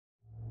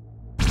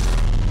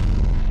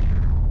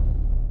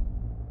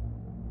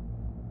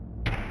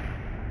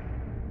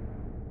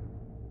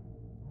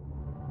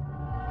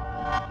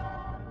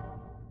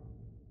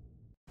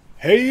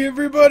Hey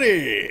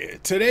everybody!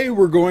 Today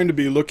we're going to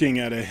be looking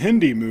at a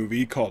Hindi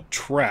movie called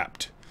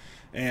Trapped.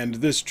 And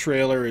this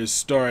trailer is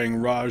starring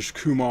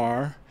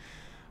Rajkummar.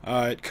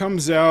 It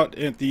comes out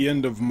at the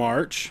end of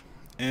March.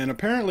 And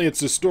apparently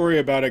it's a story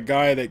about a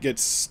guy that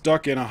gets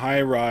stuck in a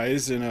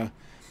high-rise in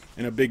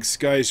a big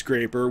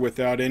skyscraper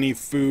without any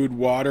food,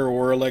 water,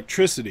 or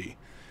electricity.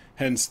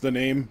 Hence the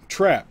name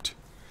Trapped.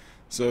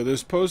 So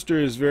this poster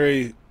is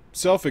very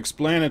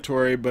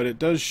self-explanatory, but it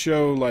does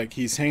show like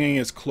he's hanging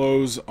his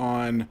clothes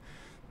on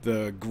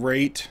the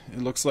grate.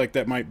 It looks like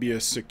that might be a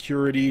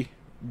security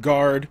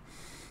guard,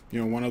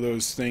 one of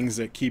those things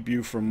that keep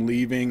you from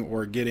leaving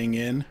or getting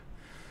in,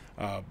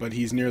 but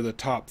he's near the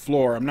top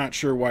floor. I'm not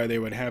sure why they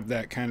would have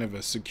that kind of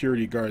a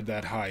security guard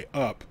that high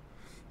up.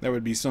 That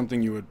would be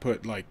something you would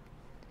put like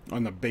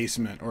on the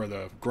basement or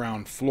the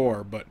ground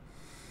floor, but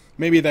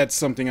maybe that's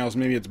something else.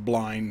 Maybe it's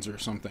blinds or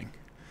something.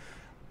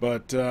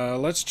 But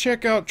let's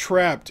check out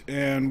Trapped,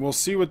 and we'll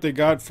see what they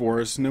got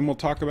for us, and then we'll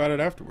talk about it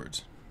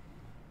afterwards.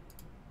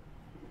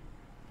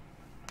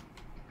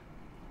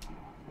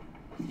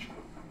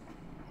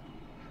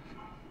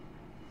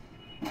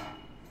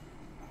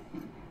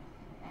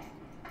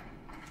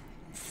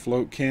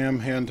 Float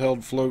cam,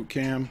 handheld float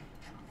cam.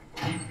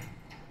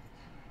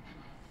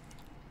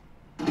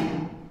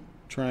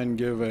 Try and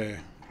give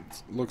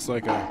looks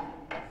like a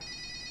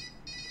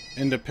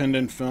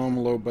independent film,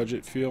 low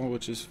budget feel,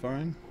 which is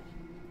fine.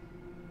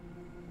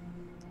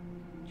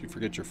 Did you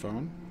forget your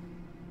phone?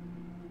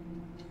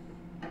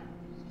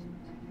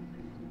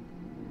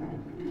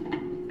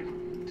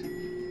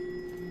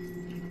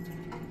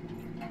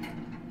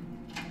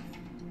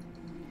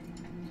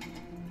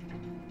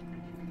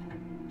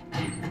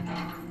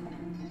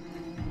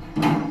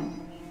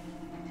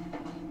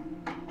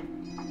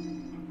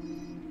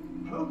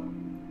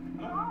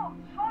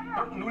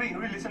 Nuri,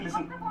 listen.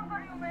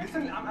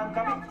 Listen, I'm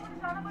coming.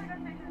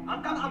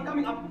 I'm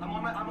coming. I'm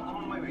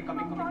on my way.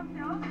 Coming.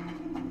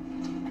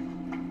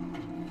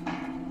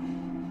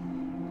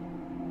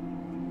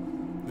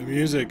 The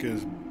music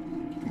is,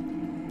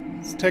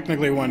 it's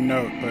technically one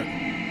note, but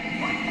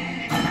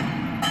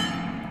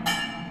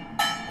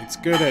it's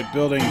good at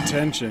building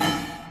tension.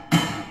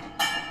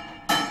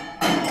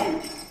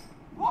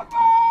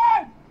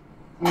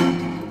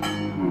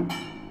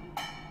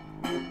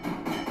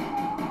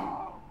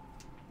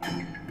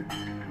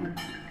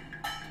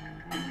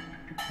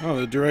 Oh,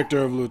 the director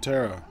of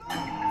Lootcrate.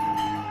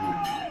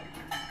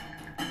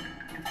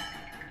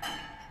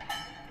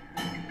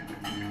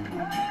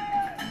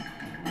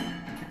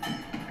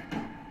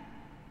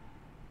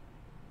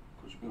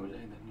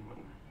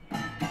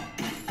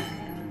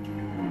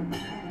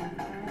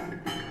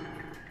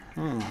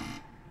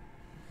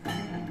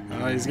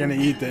 Oh, he's gonna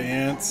eat the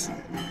ants.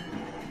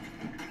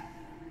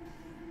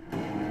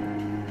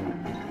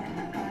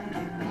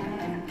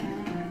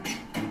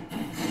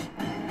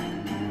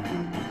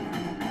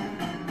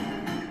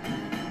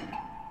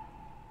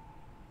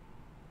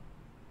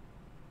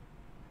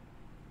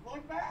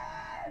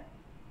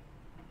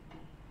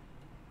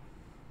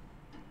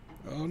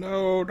 Oh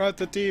no, not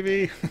the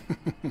TV.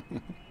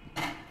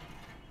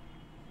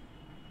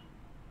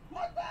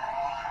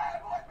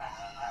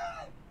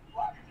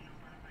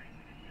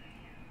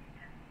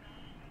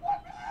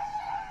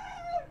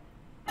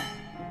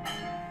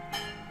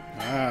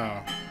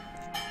 Wow.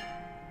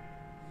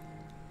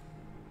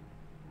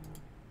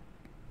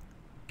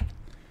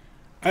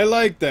 I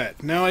like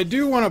that. Now I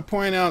do want to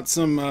point out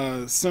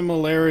some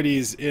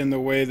similarities in the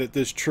way that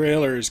this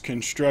trailer is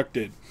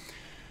constructed.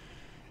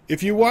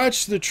 If you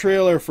watch the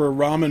trailer for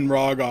Raman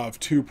Raghav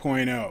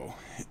 2.0,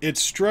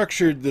 it's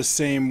structured the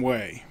same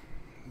way.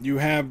 You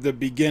have the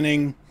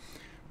beginning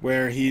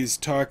where he's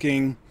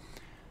talking,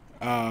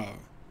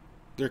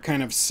 they're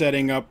kind of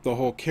setting up the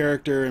whole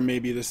character and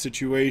maybe the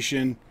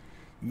situation.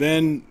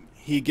 Then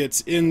he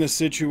gets in the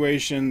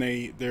situation,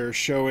 they're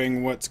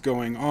showing what's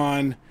going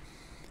on.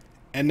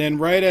 And then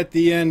right at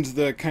the end,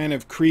 the kind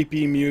of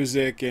creepy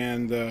music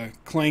and the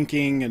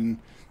clanking and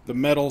the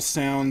metal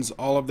sounds,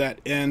 all of that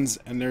ends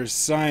and there's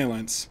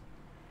silence.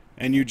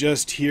 And you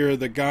just hear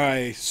the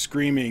guy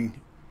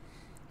screaming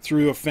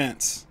through a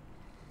fence.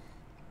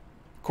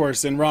 Of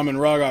course, in Raman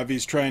Raghav,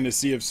 he's trying to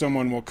see if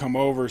someone will come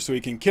over so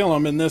he can kill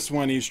him. In this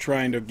one, he's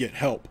trying to get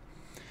help.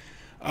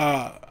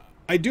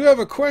 I do have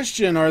a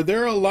question. Are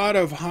there a lot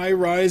of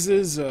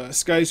high-rises,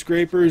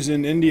 skyscrapers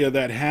in India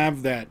that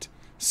have that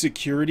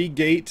security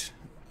gate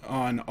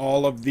on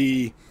all of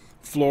the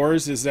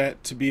floors? Is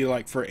that to be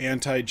like for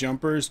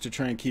anti-jumpers to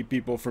try and keep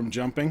people from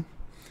jumping?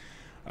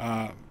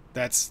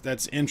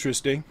 That's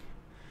interesting.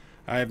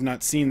 I have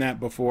not seen that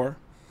before.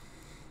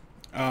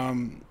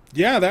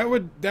 Yeah, that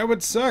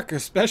would suck,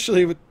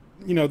 especially with,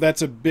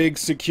 that's a big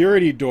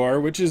security door,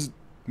 which is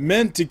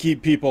meant to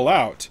keep people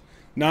out,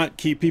 not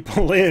keep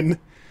people in.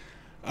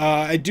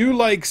 I do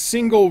like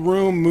single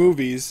room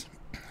movies,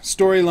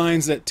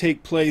 storylines that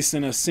take place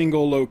in a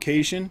single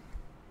location,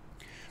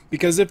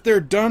 because if they're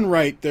done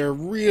right, they're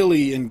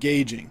really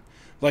engaging.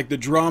 Like the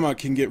drama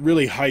can get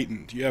really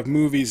heightened. You have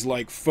movies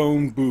like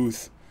Phone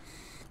Booth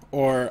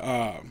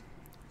or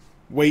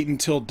Wait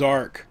Until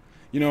Dark,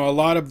 You know, a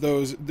lot of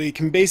those, they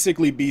can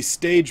basically be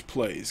stage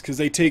plays because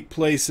they take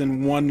place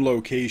in one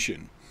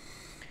location.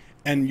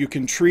 And you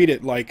can treat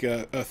it like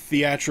a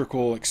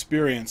theatrical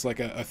experience,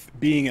 like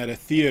being at a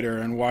theater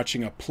and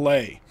watching a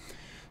play.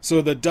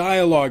 So the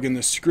dialogue in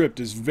the script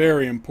is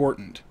very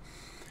important.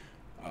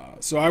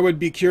 So I would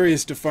be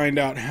curious to find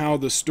out how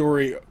the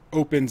story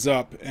opens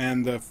up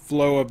and the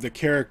flow of the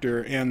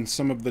character and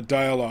some of the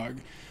dialogue.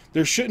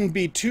 There shouldn't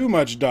be too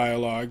much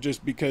dialogue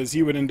just because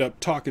he would end up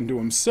talking to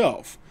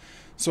himself.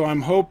 So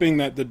I'm hoping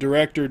that the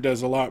director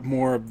does a lot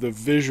more of the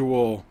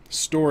visual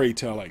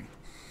storytelling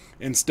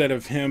instead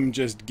of him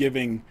just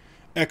giving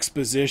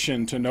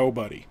exposition to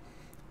nobody.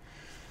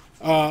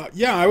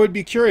 Yeah, I would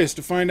be curious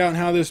to find out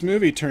how this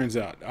movie turns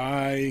out.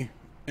 I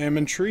am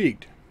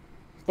intrigued.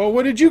 But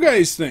what did you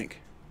guys think?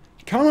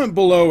 Comment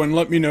below and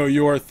let me know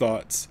your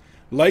thoughts.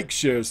 Like,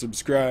 share,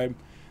 subscribe.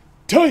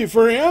 Tell your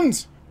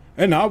friends,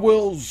 and I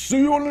will see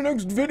you on the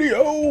next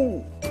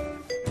video.